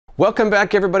Welcome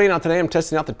back, everybody. Now today I'm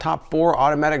testing out the top 4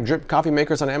 automatic drip coffee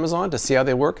makers on Amazon to see how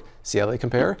they work, see how they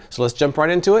compare. So let's jump right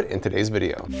into it in today's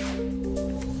video.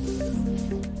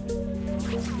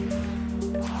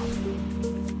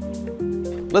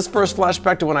 Let's first flash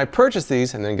back to when I purchased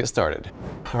these and then get started.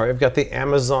 All right, I've got the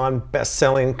Amazon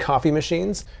best-selling coffee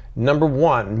machines. Number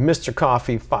 1, Mr.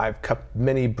 Coffee 5-cup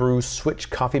mini brew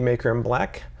switch coffee maker in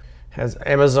black. Has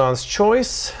Amazon's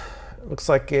choice. Looks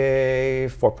like a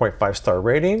 4.5 star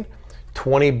rating,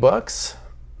 20 bucks.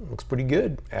 Looks pretty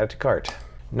good. Add it to cart.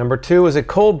 Number 2 is a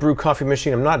cold brew coffee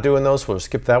machine. I'm not doing those, so we'll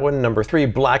skip that one. Number 3,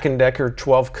 Black & Decker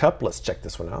 12 cup. Let's check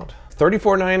this one out.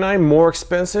 $34.99, more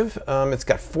expensive. It's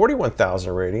got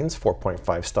 41,000 ratings,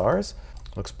 4.5 stars.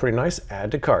 Looks pretty nice. Add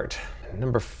to cart.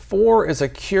 Number 4 is a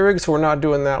Keurig, so we're not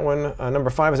doing that one. Number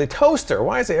 5 is a toaster.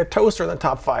 Why is there a toaster in the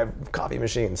top 5 coffee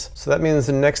machines? So that means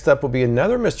the next up will be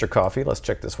another Mr. Coffee. Let's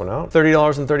check this one out.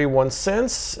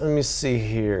 $30.31. Let me see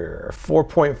here.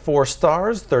 4.4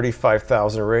 stars,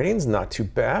 35,000 ratings. Not too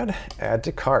bad. Add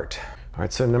to cart. All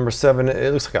right, so number 7,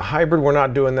 it looks like a hybrid. We're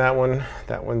not doing that one.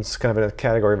 That one's kind of in a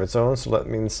category of its own, so that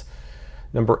means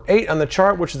number 8 on the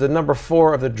chart, which is the number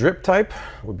 4 of the drip type,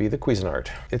 would be the Cuisinart.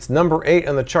 It's number 8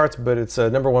 on the charts, but it's a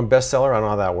number 1 bestseller. I don't know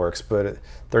how that works, but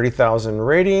 30,000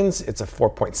 ratings. It's a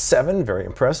 4.7, very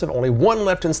impressive. Only one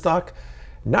left in stock,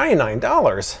 $99.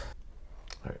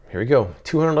 All right, here we go,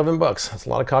 211 bucks. That's a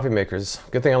lot of coffee makers.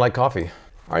 Good thing I like coffee.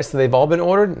 All right, so they've all been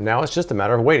ordered. Now it's just a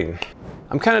matter of waiting.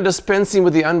 I'm kind of dispensing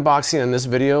with the unboxing in this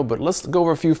video, but let's go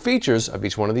over a few features of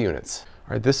each one of the units.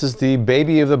 All right, this is the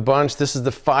baby of the bunch. This is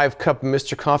the 5-cup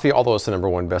Mr. Coffee, although it's the number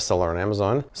 1 bestseller on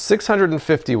Amazon.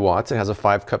 650 watts. It has a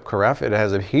 5-cup carafe. It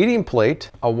has a heating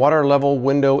plate, a water level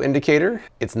window indicator.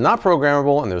 It's not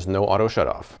programmable, and there's no auto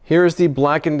shutoff. Here is the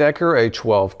Black & Decker, a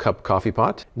 12-cup coffee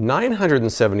pot,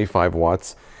 975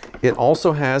 watts. It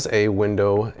also has a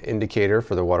window indicator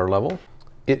for the water level.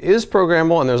 It is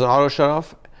programmable, and there's an auto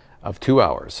shutoff of 2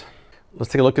 hours. Let's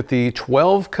take a look at the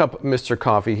 12-cup Mr.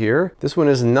 Coffee here. This one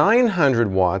is 900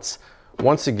 watts.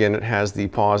 Once again, it has the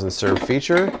pause and serve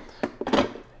feature.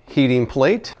 Heating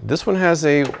plate. This one has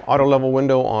a auto level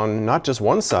window on not just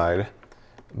one side,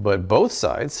 but both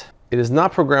sides. It is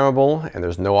not programmable, and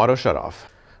there's no auto shutoff.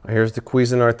 Here's the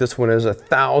Cuisinart. This one is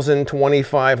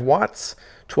 1,025 watts,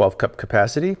 12-cup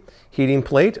capacity. Heating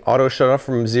plate, auto shutoff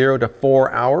from 0 to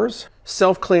 4 hours.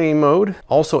 Self-cleaning mode,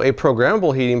 also a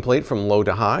programmable heating plate from low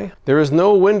to high. There is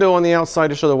no window on the outside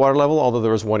to show the water level, although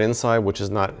there is one inside, which is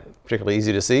not particularly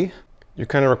easy to see. You're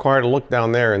kind of required to look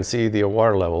down there and see the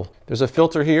water level. There's a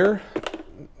filter here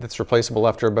that's replaceable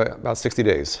after about 60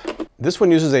 days. This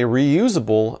one uses a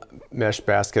reusable mesh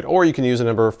basket, or you can use a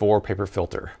number 4 paper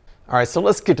filter. All right, so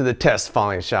let's get to the test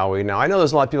finally, shall we? Now, I know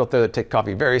there's a lot of people out there that take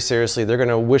coffee very seriously. They're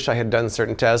gonna wish I had done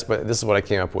certain tests, but this is what I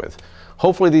came up with.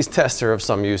 Hopefully these tests are of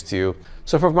some use to you.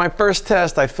 So for my first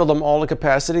test, I filled them all to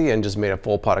capacity and just made a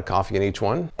full pot of coffee in each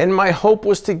one. And my hope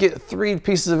was to get 3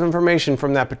 pieces of information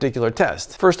from that particular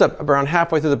test. First up, around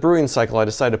halfway through the brewing cycle, I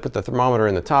decided to put the thermometer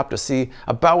in the top to see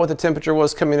about what the temperature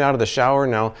was coming out of the shower.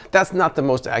 Now, that's not the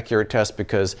most accurate test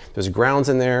because there's grounds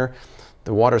in there.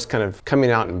 The water's kind of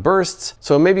coming out in bursts.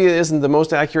 So maybe it isn't the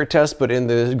most accurate test, but in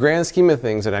the grand scheme of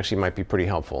things, it actually might be pretty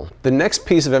helpful. The next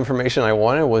piece of information I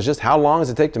wanted was just how long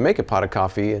does it take to make a pot of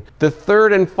coffee? The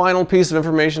third and final piece of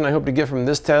information I hope to get from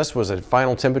this test was a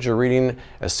final temperature reading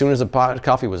as soon as the pot of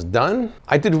coffee was done.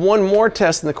 I did one more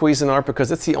test in the Cuisinart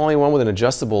because it's the only one with an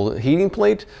adjustable heating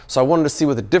plate. So I wanted to see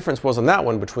what the difference was on that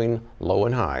one between low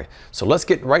and high. So let's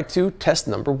get right to test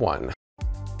number 1.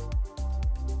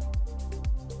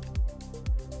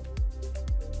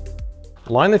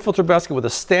 Line the filter basket with a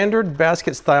standard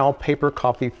basket style paper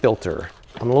coffee filter.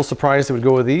 I'm a little surprised it would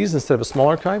go with these instead of a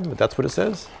smaller kind, but that's what it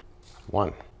says.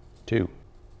 1, 2.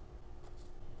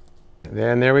 And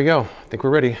then there we go. I think we're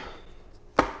ready.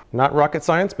 Not rocket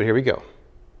science, but here we go.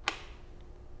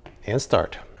 And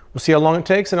start. We'll see how long it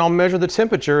takes, and I'll measure the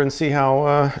temperature and see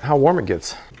how warm it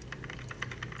gets.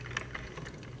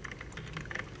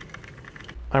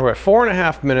 All right,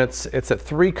 4.5 minutes. It's at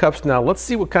 3 cups now. Let's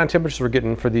see what kind of temperatures we're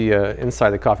getting for the inside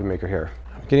the coffee maker here.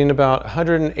 I'm getting about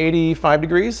 185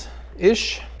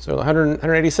 degrees-ish, so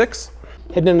 186.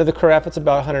 Heading into the carafe, it's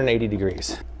about 180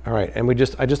 degrees. All right, and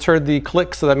I just heard the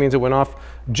click, so that means it went off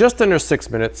just under 6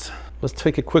 minutes. Let's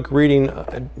take a quick reading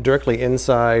directly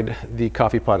inside the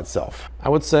coffee pot itself. I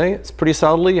would say it's pretty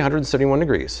solidly 171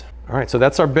 degrees. All right, so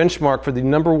that's our benchmark for the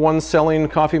number 1 selling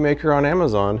coffee maker on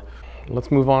Amazon.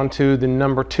 Let's move on to the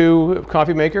number 2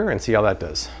 coffee maker and see how that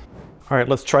does. All right,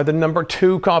 let's try the number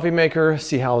 2 coffee maker,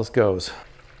 see how this goes.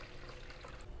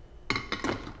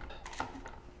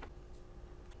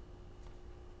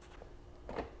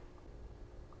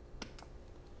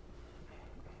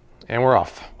 And we're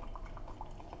off.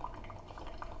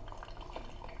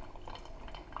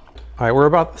 All right, we're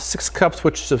about 6 cups,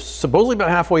 which is supposedly about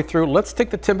halfway through. Let's take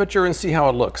the temperature and see how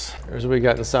it looks. Here's what we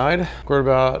got inside. We're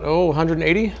about,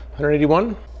 180,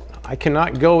 181. I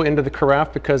cannot go into the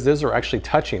carafe because these are actually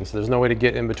touching, so there's no way to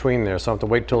get in between there. So I have to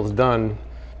wait till it's done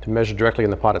to measure directly in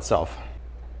the pot itself.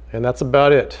 And that's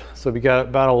about it. So we got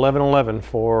about 1111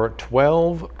 for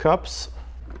 12 cups.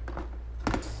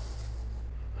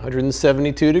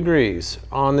 172 degrees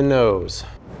on the nose.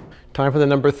 Time for the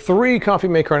number 3 coffee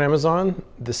maker on Amazon,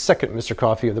 the second Mr.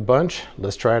 Coffee of the bunch.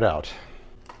 Let's try it out.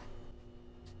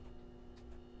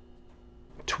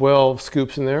 12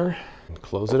 scoops in there, and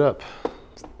close it up.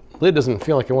 Lid doesn't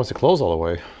feel like it wants to close all the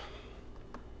way.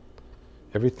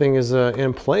 Everything is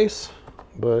in place,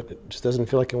 but it just doesn't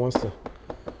feel like it wants to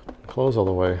close all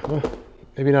the way. Well,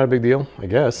 maybe not a big deal, I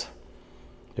guess.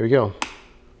 Here we go.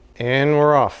 And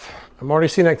we're off. I'm already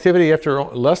seeing activity after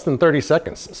less than 30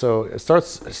 seconds, so it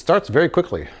starts very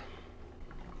quickly.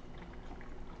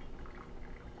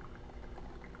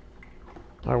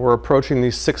 All right, we're approaching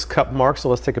the 6 cup mark, so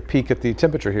let's take a peek at the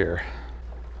temperature here.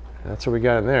 That's what we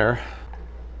got in there.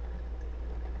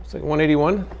 It's like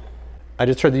 181. I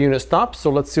just heard the unit stop, so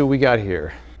let's see what we got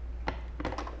here.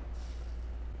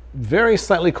 Very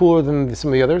slightly cooler than some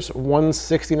of the others,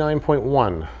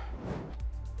 169.1.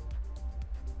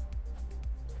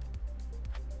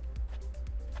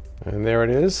 And there it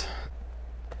is.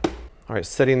 All right,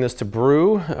 setting this to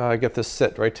brew. Get this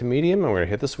set right to medium, and we're gonna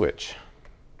hit the switch.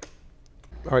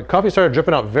 All right, coffee started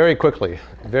dripping out very quickly,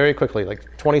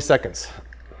 like 20 seconds.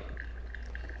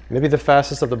 Maybe the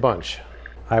fastest of the bunch.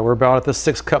 All right, we're about at the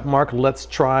 6 cup mark. Let's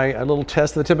try a little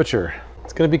test of the temperature.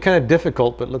 It's gonna be kind of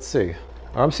difficult, but let's see.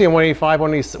 I'm seeing 185,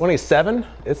 187.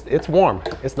 It's warm,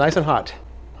 it's nice and hot.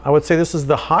 I would say this is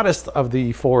the hottest of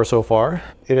the 4 so far.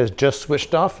 It has just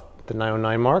switched off. The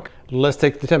 909 mark. Let's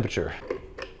take the temperature.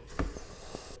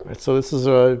 All right, so this is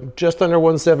just under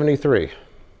 173. All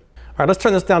right, let's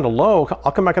turn this down to low.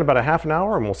 I'll come back in about a half an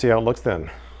hour and we'll see how it looks then.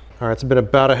 All right, it's been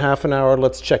about a half an hour.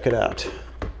 Let's check it out.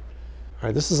 All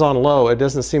right, this is on low. It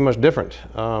doesn't seem much different.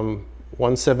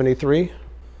 173.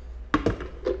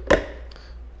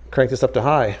 Crank this up to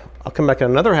high. I'll come back in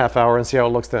another half hour and see how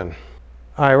it looks then.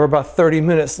 All right, we're about 30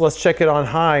 minutes. Let's check it on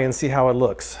high and see how it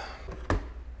looks.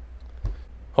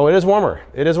 Oh, it is warmer.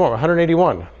 It is warmer,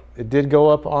 181. It did go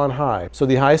up on high. So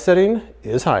the high setting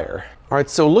is higher. All right,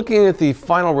 so looking at the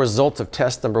final results of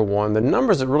test number 1, the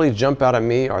numbers that really jump out at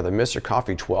me are the Mr.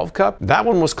 Coffee 12 cup. That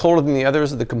one was colder than the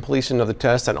others at the completion of the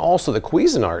test, and also the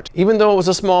Cuisinart. Even though it was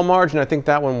a small margin, I think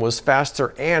that one was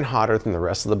faster and hotter than the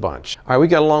rest of the bunch. All right, we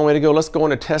got a long way to go. Let's go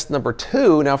into test number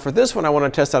 2. Now for this one, I want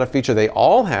to test out a feature they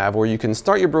all have where you can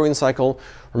start your brewing cycle,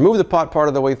 remove the pot part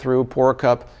of the way through, pour a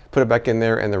cup, put it back in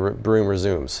there, and the brewing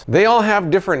resumes. They all have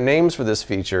different names for this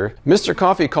feature. Mr.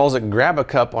 Coffee calls it grab a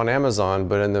cup on Amazon,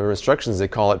 but in the instructions they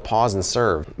call it pause and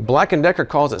serve. Black & Decker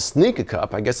calls it sneak a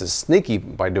cup. I guess it's sneaky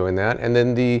by doing that. And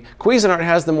then the Cuisinart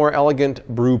has the more elegant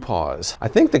brew pause. I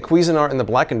think the Cuisinart and the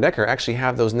Black & Decker actually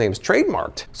have those names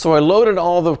trademarked. So I loaded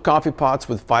all the coffee pots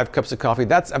with 5 cups of coffee.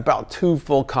 That's about 2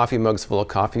 full coffee mugs full of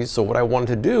coffee. So what I wanted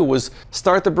to do was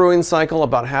start the brewing cycle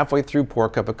about halfway through, pour a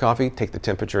cup of coffee, take the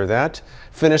temperature of that,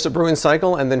 finish the brewing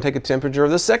cycle, and then take a temperature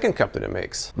of the second cup that it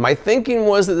makes. My thinking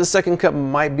was that the second cup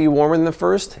might be warmer than the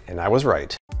first, and I was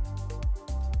right.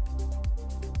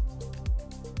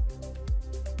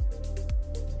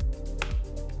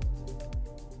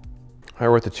 All right,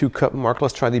 we're at the 2 cup mark.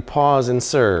 Let's try the pause and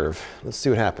serve. Let's see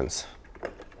what happens.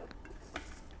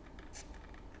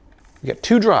 We got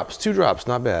 2 drops,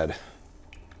 not bad.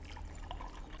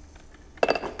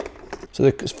 So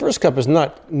the first cup is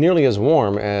not nearly as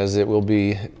warm as it will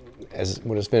be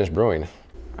when it's finished brewing.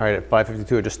 All right, at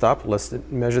 552 it just stopped. Let's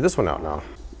measure this one out now.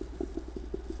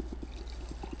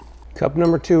 Cup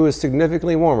number 2 is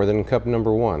significantly warmer than cup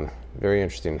number 1. Very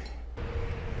interesting.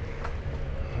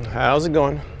 How's it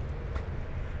going?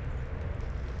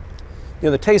 You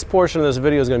know, the taste portion of this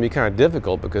video is going to be kind of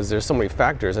difficult because there's so many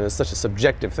factors and it's such a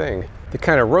subjective thing. The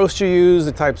kind of roast you use,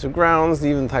 the types of grounds,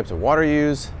 even the types of water you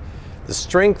use. The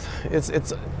strength,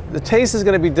 the taste is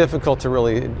going to be difficult to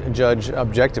really judge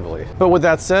objectively. But with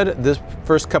that said, this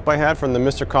first cup I had from the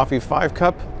Mr. Coffee 5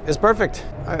 cup is perfect.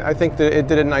 I think that it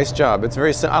did a nice job. It's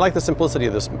very, I like the simplicity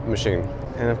of this machine.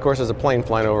 And of course, there's a plane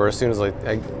flying over as soon as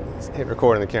I hit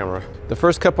record on the camera. The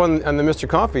first cup on the Mr.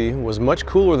 Coffee was much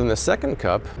cooler than the second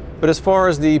cup. But as far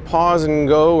as the pause and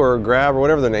go or grab or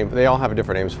whatever the name, they all have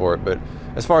different names for it. But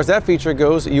as far as that feature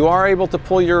goes, you are able to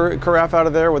pull your carafe out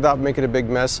of there without making a big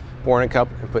mess, pouring a cup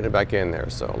and putting it back in there.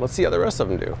 So let's see how the rest of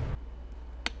them do.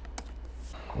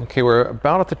 Okay, we're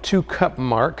about at the 2-cup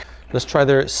mark. Let's try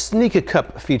their sneak a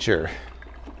cup feature.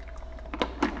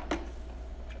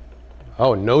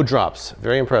 Oh, no drops.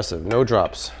 Very impressive. No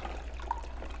drops.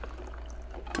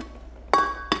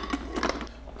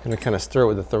 I'm gonna kind of stir it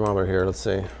with the thermometer here. Let's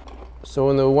see.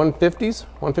 So in the 150s,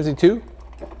 152.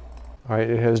 All right,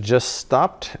 it has just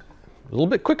stopped. A little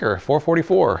bit quicker,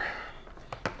 444.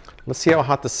 Let's see how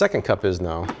hot the second cup is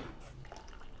now.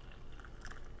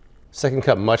 Second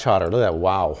cup much hotter. Look at that.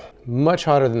 Wow. Much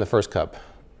hotter than the first cup.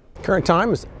 Current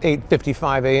time is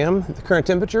 8:55 a.m. The current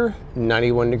temperature,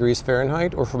 91 degrees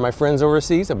Fahrenheit, or for my friends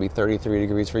overseas, it'll be 33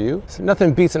 degrees for you. So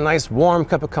nothing beats a nice warm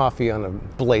cup of coffee on a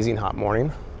blazing hot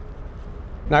morning.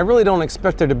 Now, I really don't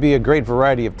expect there to be a great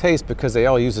variety of taste because they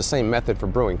all use the same method for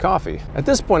brewing coffee. At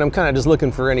this point, I'm kind of just looking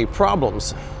for any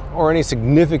problems or any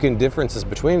significant differences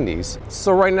between these.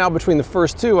 So right now, between the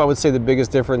first two, I would say the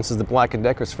biggest difference is the Black &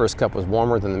 Decker's first cup was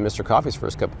warmer than the Mr. Coffee's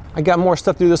first cup. I got more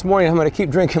stuff to do this morning. I'm gonna keep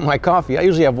drinking my coffee. I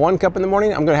usually have 1 cup in the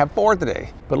morning. I'm gonna have 4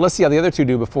 today. But let's see how the other two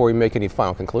do before we make any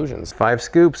final conclusions. 5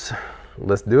 scoops,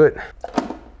 let's do it.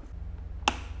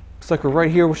 Looks like we're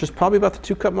right here, which is probably about the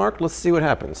 2-cup mark. Let's see what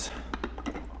happens.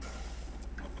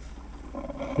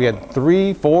 We had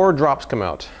 3-4 drops come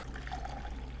out.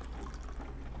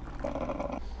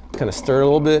 Kind of stir it a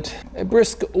little bit. A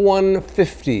brisk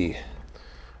 150.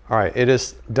 All right, it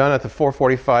is done at the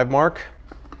 445 mark.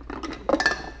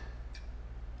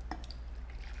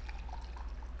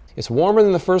 It's warmer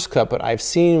than the first cup, but I've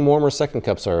seen warmer second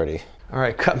cups already. All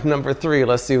right, cup number 3,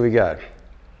 let's see what we got.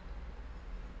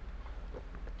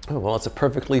 Oh, well, it's a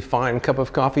perfectly fine cup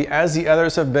of coffee, as the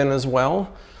others have been as well.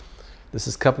 This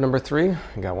is cup number 3.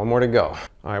 I got 1 more to go.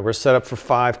 All right, we're set up for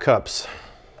 5 cups.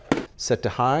 Set to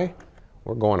high,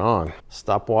 we're going on.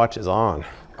 Stopwatch is on.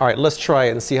 All right, let's try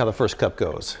it and see how the first cup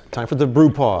goes. Time for the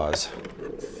brew pause.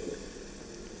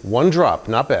 1 drop,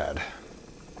 not bad.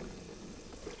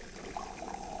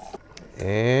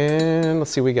 And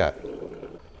let's see what we got.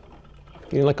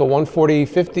 You like a 140,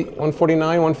 50,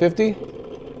 149,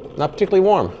 150? Not particularly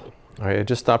warm. All right, it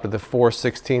just stopped at the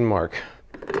 416 mark.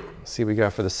 Let's see what we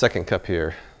got for the second cup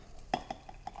here.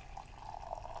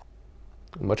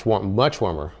 Much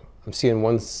warmer. I'm seeing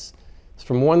it's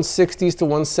from 160s to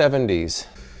 170s.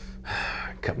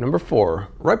 Cup number 4,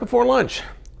 right before lunch.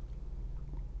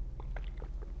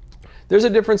 There's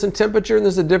a difference in temperature and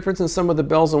there's a difference in some of the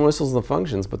bells and whistles and the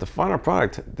functions, but the final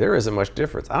product, there isn't much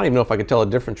difference. I don't even know if I can tell a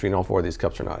difference between all 4 of these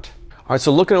cups or not. All right,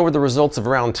 so looking over the results of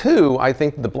round 2, I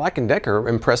think the Black & Decker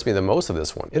impressed me the most of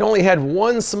this one. It only had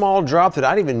 1 small drop that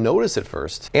I didn't even notice at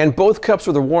first, and both cups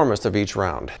were the warmest of each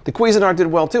round. The Cuisinart did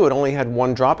well too. It only had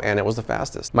 1 drop and it was the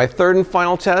fastest. My third and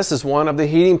final test is one of the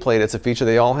heating plate. It's a feature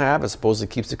they all have. It supposedly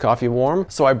keeps the coffee warm.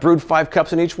 So I brewed 5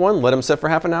 cups in each one, let them sit for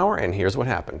half an hour, and here's what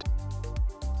happened.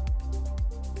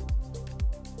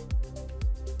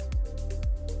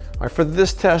 All right, for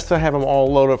this test, I have them all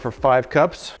loaded up for 5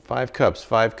 cups. 5 cups,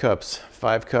 5 cups,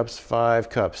 5 cups, 5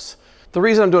 cups. The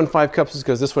reason I'm doing 5 cups is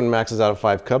because this one maxes out at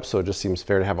 5 cups, so it just seems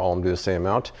fair to have all of them do the same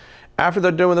amount. After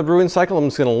they're done with the brewing cycle, I'm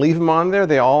just gonna leave them on there.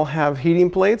 They all have heating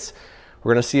plates.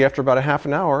 We're gonna see after about a half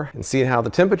an hour and see how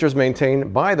the temperature is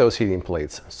maintained by those heating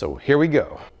plates. So here we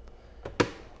go.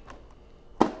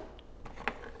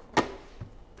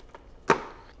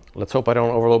 Let's hope I don't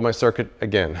overload my circuit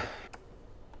again.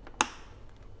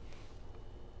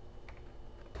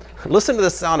 Listen to the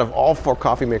sound of all 4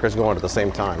 coffee makers going at the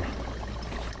same time.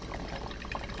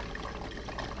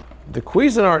 The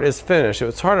Cuisinart is finished.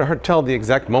 It's hard to tell the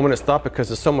exact moment it stopped because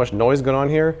there's so much noise going on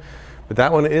here, but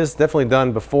that one is definitely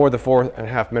done before the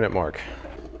 4.5 minute mark.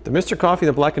 The Mr. Coffee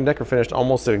and the Black & Decker finished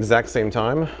almost at the exact same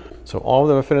time. So all of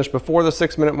them are finished before the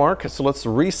 6 minute mark. So let's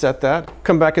reset that.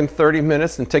 Come back in 30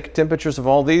 minutes and take temperatures of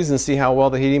all these and see how well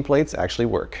the heating plates actually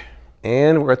work.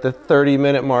 And we're at the 30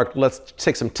 minute mark. Let's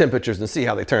take some temperatures and see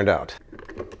how they turned out.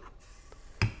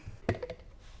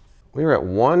 We were at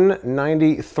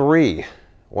 193.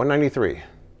 193.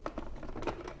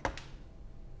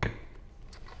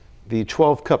 The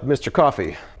 12 cup Mr.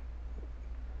 Coffee.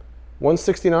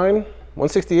 169,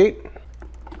 168.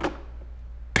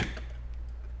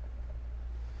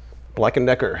 Black &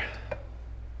 Decker.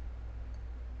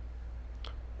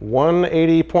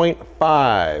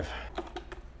 180.5.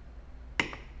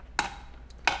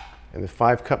 And the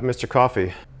 5 cup Mr.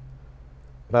 Coffee,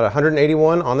 about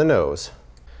 181 on the nose.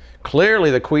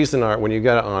 Clearly the Cuisinart, when you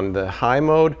got it on the high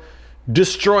mode,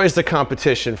 destroys the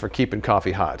competition for keeping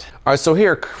coffee hot. All right, so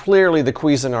here, clearly the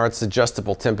Cuisinart's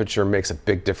adjustable temperature makes a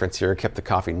big difference here. It kept the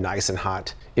coffee nice and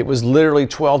hot. It was literally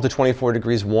 12 to 24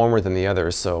 degrees warmer than the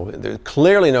others, so there's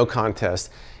clearly no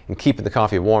contest and keeping the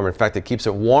coffee warm. In fact, it keeps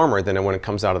it warmer than when it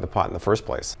comes out of the pot in the first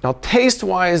place. Now,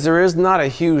 taste-wise, there is not a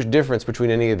huge difference between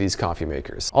any of these coffee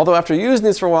makers. Although after using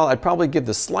these for a while, I'd probably give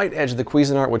the slight edge of the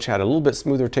Cuisinart, which had a little bit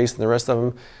smoother taste than the rest of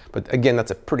them. But again,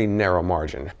 that's a pretty narrow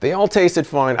margin. They all tasted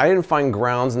fine. I didn't find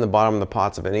grounds in the bottom of the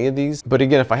pots of any of these. But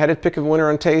again, if I had to pick a winner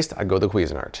on taste, I'd go the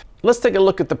Cuisinart. Let's take a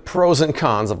look at the pros and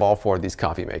cons of all four of these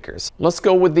coffee makers. Let's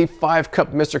go with the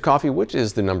 5-cup Mr. Coffee, which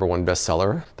is the #1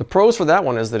 bestseller. The pros for that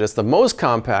one is that it's the most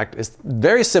compact, it's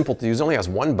very simple to use, only has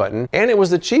one button, and it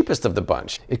was the cheapest of the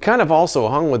bunch. It kind of also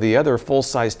hung with the other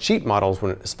full-size cheap models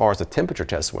as far as the temperature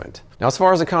test went. Now, as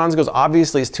far as the cons goes,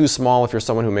 obviously it's too small if you're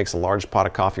someone who makes a large pot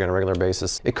of coffee on a regular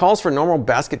basis. It calls for normal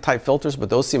basket type filters,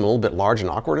 but those seem a little bit large and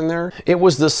awkward in there. It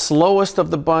was the slowest of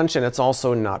the bunch, and it's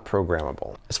also not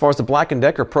programmable. As far as the Black &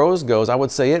 Decker pros goes, I would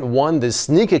say it won the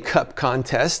Sneak a Cup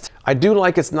contest. I do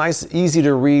like its nice, easy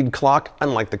to read clock,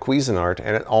 unlike the Cuisinart,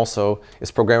 and it also,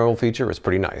 its programmable feature is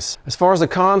pretty nice. As far as the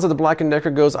cons of the Black &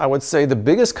 Decker goes, I would say the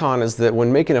biggest con is that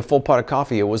when making a full pot of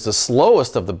coffee, it was the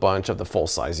slowest of the bunch of the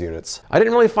full-size units. I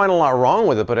didn't really find a lot wrong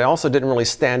with it, but it also didn't really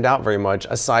stand out very much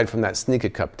aside from that Sneak a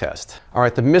Cup test. All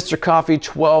right, the Mr. Coffee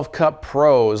 12-cup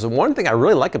pros. One thing I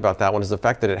really like about that one is the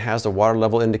fact that it has the water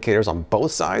level indicators on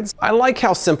both sides. I like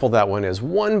how simple that one is.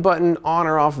 One button, on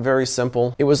or off, very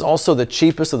simple. It was also the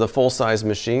cheapest of the full-size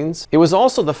machines. It was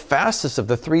also the fastest of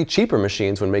the 3 cheaper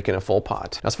machines when making a full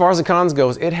pot. As far as the cons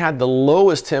goes, it had the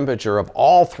lowest temperature of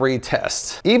all 3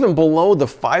 tests, even below the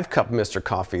 5-cup Mr.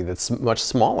 Coffee that's much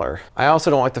smaller. I also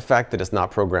don't like the fact that it's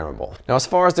not programmable. Now, as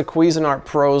far as the Cuisinart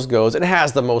Pros goes, it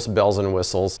has the most bells and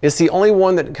whistles. It's the only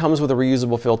one that comes with a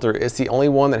reusable filter. It's the only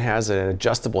one that has an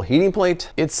adjustable heating plate.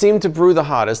 It seemed to brew the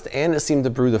hottest, and it seemed to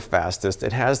brew the fastest.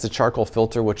 It has the charcoal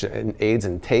filter, which aids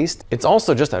in taste. It's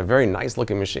also just a very nice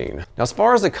looking machine. Now, as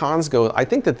far as the cons go, I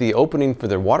think that the opening for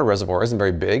the water reservoir isn't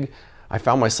very big. I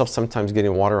found myself sometimes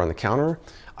getting water on the counter.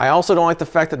 I also don't like the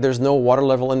fact that there's no water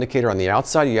level indicator on the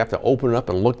outside. You have to open it up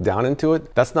and look down into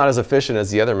it. That's not as efficient as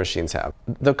the other machines have.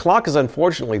 The clock is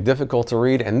unfortunately difficult to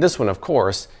read, and this one, of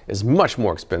course, is much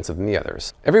more expensive than the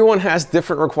others. Everyone has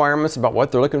different requirements about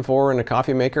what they're looking for in a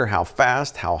coffee maker, how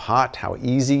fast, how hot, how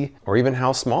easy, or even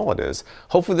how small it is.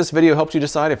 Hopefully this video helps you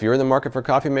decide if you're in the market for a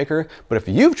coffee maker, but if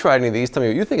you've tried any of these, tell me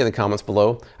what you think in the comments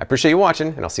below. I appreciate you watching,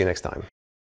 and I'll see you next time.